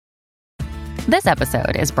This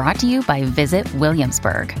episode is brought to you by Visit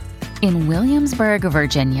Williamsburg. In Williamsburg,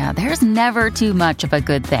 Virginia, there's never too much of a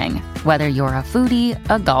good thing. Whether you're a foodie,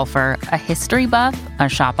 a golfer, a history buff, a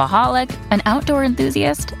shopaholic, an outdoor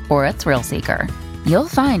enthusiast, or a thrill seeker, you'll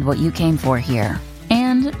find what you came for here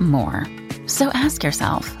and more. So ask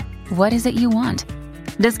yourself, what is it you want?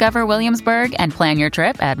 Discover Williamsburg and plan your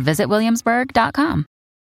trip at visitwilliamsburg.com.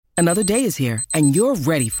 Another day is here, and you're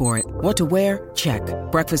ready for it. What to wear? Check.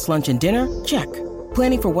 Breakfast, lunch, and dinner? Check.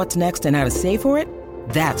 Planning for what's next and how to save for it?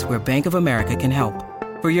 That's where Bank of America can help.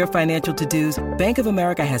 For your financial to-dos, Bank of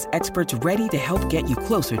America has experts ready to help get you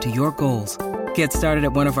closer to your goals. Get started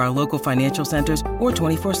at one of our local financial centers or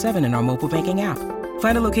 24/7 in our mobile banking app.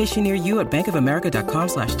 Find a location near you at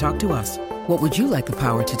bankofamerica.com/talktous. What would you like the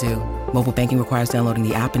power to do? Mobile banking requires downloading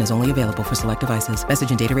the app and is only available for select devices.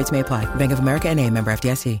 Message and data rates may apply. Bank of America N.A., member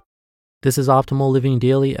FDIC. This is Optimal Living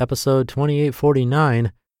Daily, episode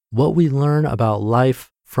 2849, What We Learn About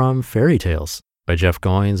Life from Fairy Tales, by Jeff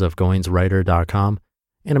Goins of GoinsWriter.com.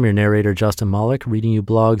 And I'm your narrator, Justin Malik, reading you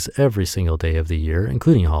blogs every single day of the year,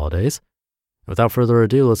 including holidays. Without further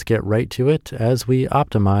ado, let's get right to it as we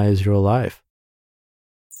optimize your life.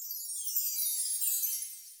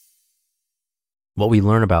 What We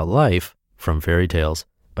Learn About Life from Fairy Tales,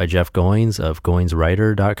 by Jeff Goins of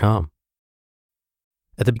GoinsWriter.com.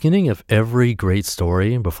 At the beginning of every great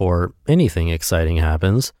story, before anything exciting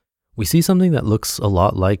happens, we see something that looks a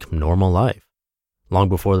lot like normal life. Long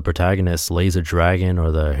before the protagonist slays a dragon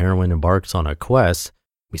or the heroine embarks on a quest,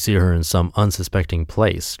 we see her in some unsuspecting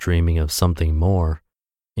place, dreaming of something more.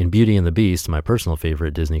 In Beauty and the Beast, my personal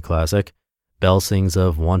favorite Disney classic, Belle sings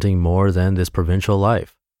of wanting more than this provincial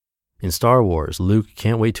life. In Star Wars, Luke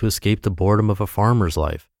can't wait to escape the boredom of a farmer's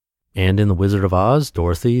life. And in The Wizard of Oz,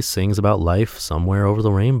 Dorothy sings about life somewhere over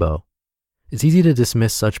the rainbow. It's easy to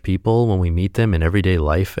dismiss such people when we meet them in everyday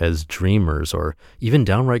life as dreamers or even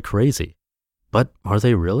downright crazy. But are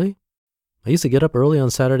they really? I used to get up early on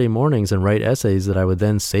Saturday mornings and write essays that I would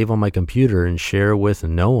then save on my computer and share with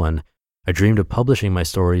no one. I dreamed of publishing my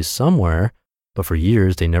stories somewhere, but for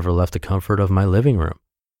years they never left the comfort of my living room.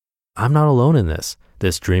 I'm not alone in this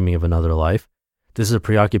dreaming of another life. This is a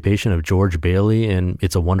preoccupation of George Bailey in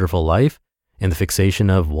It's a Wonderful Life and the fixation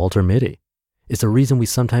of Walter Mitty. It's the reason we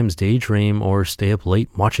sometimes daydream or stay up late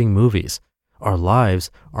watching movies. Our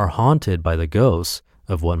lives are haunted by the ghosts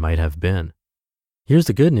of what might have been. Here's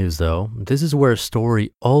the good news though. This is where a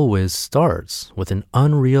story always starts, with an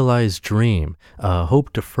unrealized dream, a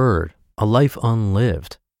hope deferred, a life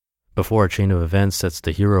unlived. Before a chain of events sets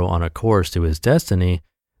the hero on a course to his destiny,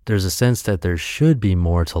 there's a sense that there should be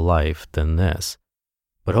more to life than this.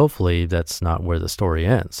 But hopefully that's not where the story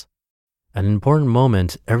ends. At an important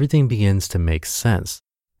moment, everything begins to make sense.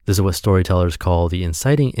 This is what storytellers call the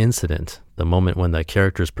inciting incident, the moment when the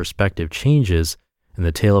character's perspective changes and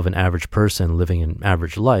the tale of an average person living an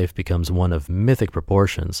average life becomes one of mythic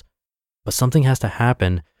proportions. But something has to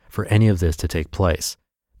happen for any of this to take place.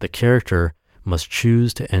 The character must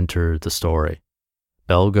choose to enter the story.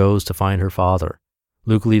 Belle goes to find her father.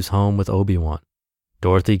 Luke leaves home with Obi-Wan.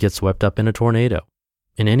 Dorothy gets swept up in a tornado.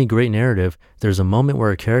 In any great narrative, there's a moment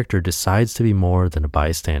where a character decides to be more than a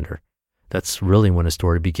bystander. That's really when a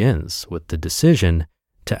story begins, with the decision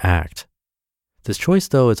to act. This choice,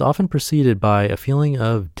 though, is often preceded by a feeling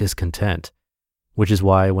of discontent, which is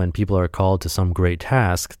why when people are called to some great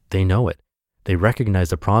task, they know it. They recognize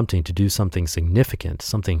the prompting to do something significant,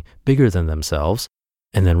 something bigger than themselves,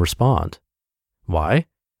 and then respond. Why?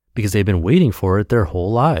 Because they've been waiting for it their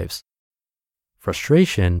whole lives.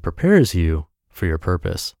 Frustration prepares you for your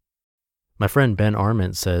purpose. My friend Ben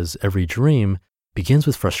Arment says every dream begins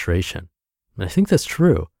with frustration. And I think that's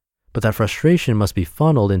true, but that frustration must be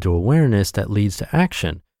funneled into awareness that leads to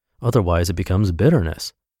action. Otherwise, it becomes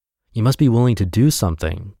bitterness. You must be willing to do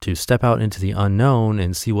something, to step out into the unknown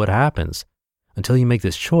and see what happens. Until you make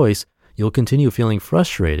this choice, you'll continue feeling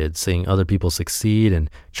frustrated, seeing other people succeed and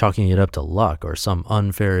chalking it up to luck or some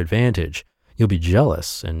unfair advantage. You'll be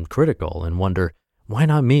jealous and critical and wonder, why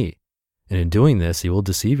not me? And in doing this, you will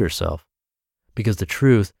deceive yourself. Because the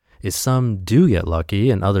truth is some do get lucky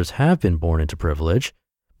and others have been born into privilege.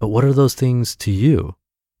 But what are those things to you?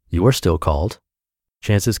 You are still called.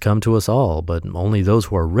 Chances come to us all, but only those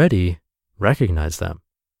who are ready recognize them.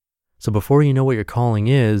 So before you know what your calling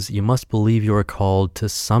is, you must believe you are called to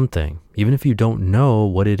something, even if you don't know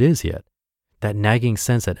what it is yet. That nagging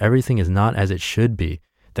sense that everything is not as it should be,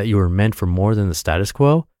 that you are meant for more than the status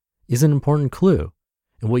quo, is an important clue.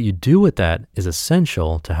 And what you do with that is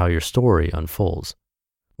essential to how your story unfolds.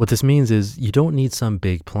 What this means is you don't need some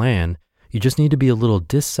big plan. You just need to be a little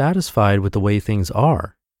dissatisfied with the way things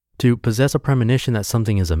are. To possess a premonition that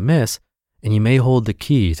something is amiss and you may hold the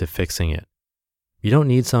key to fixing it. You don't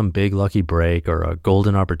need some big lucky break or a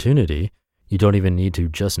golden opportunity. You don't even need to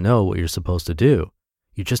just know what you're supposed to do.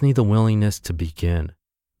 You just need the willingness to begin.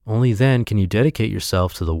 Only then can you dedicate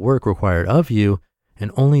yourself to the work required of you,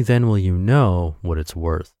 and only then will you know what it's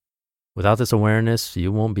worth. Without this awareness,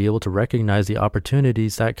 you won't be able to recognize the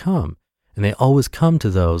opportunities that come, and they always come to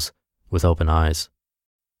those with open eyes.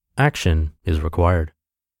 Action is required.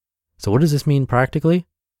 So what does this mean practically?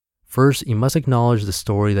 First, you must acknowledge the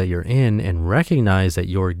story that you're in and recognize that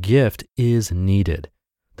your gift is needed.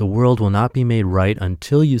 The world will not be made right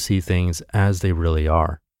until you see things as they really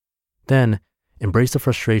are. Then, embrace the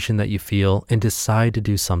frustration that you feel and decide to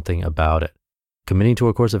do something about it. Committing to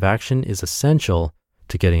a course of action is essential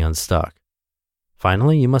to getting unstuck.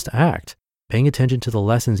 Finally, you must act, paying attention to the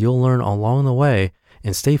lessons you'll learn along the way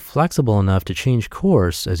and stay flexible enough to change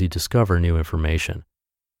course as you discover new information.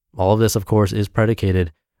 All of this, of course, is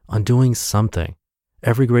predicated on doing something.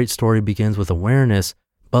 Every great story begins with awareness,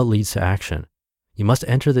 but leads to action. You must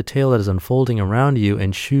enter the tale that is unfolding around you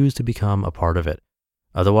and choose to become a part of it.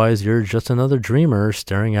 Otherwise, you're just another dreamer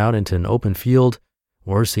staring out into an open field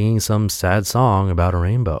or singing some sad song about a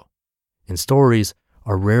rainbow. And stories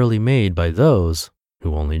are rarely made by those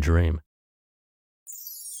who only dream.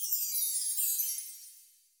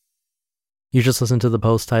 You just listened to the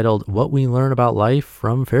post titled What We Learn About Life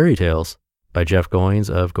from Fairy Tales by Jeff Goins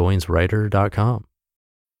of Goinswriter.com.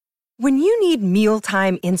 When you need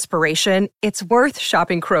mealtime inspiration, it's worth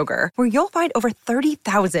shopping Kroger, where you'll find over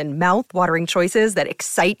 30,000 mouth-watering choices that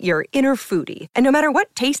excite your inner foodie. And no matter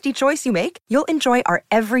what tasty choice you make, you'll enjoy our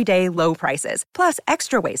everyday low prices, plus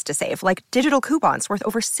extra ways to save, like digital coupons worth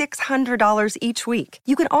over $600 each week.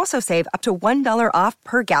 You can also save up to $1 off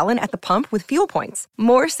per gallon at the pump with fuel points.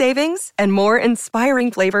 More savings and more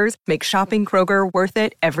inspiring flavors make shopping Kroger worth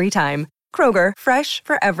it every time. Kroger, fresh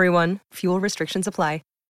for everyone. Fuel restrictions apply.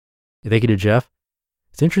 Thank you to Jeff.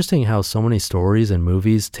 It's interesting how so many stories and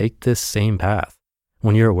movies take this same path.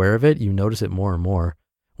 When you're aware of it, you notice it more and more,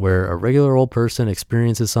 where a regular old person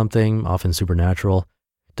experiences something, often supernatural,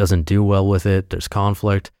 doesn't do well with it, there's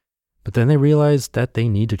conflict, but then they realize that they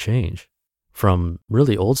need to change. From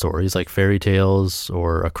really old stories like fairy tales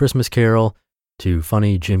or A Christmas Carol to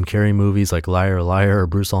funny Jim Carrey movies like Liar Liar or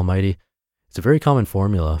Bruce Almighty, it's a very common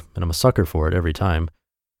formula, and I'm a sucker for it every time.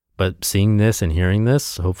 But seeing this and hearing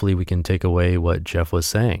this, hopefully we can take away what Jeff was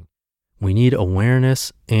saying. We need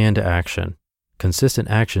awareness and action.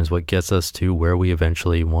 Consistent action is what gets us to where we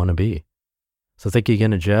eventually want to be. So thank you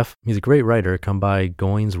again to Jeff. He's a great writer. Come by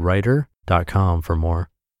Goinswriter.com for more.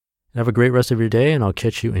 And have a great rest of your day, and I'll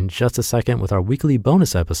catch you in just a second with our weekly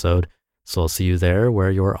bonus episode. So I'll see you there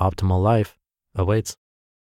where your optimal life awaits.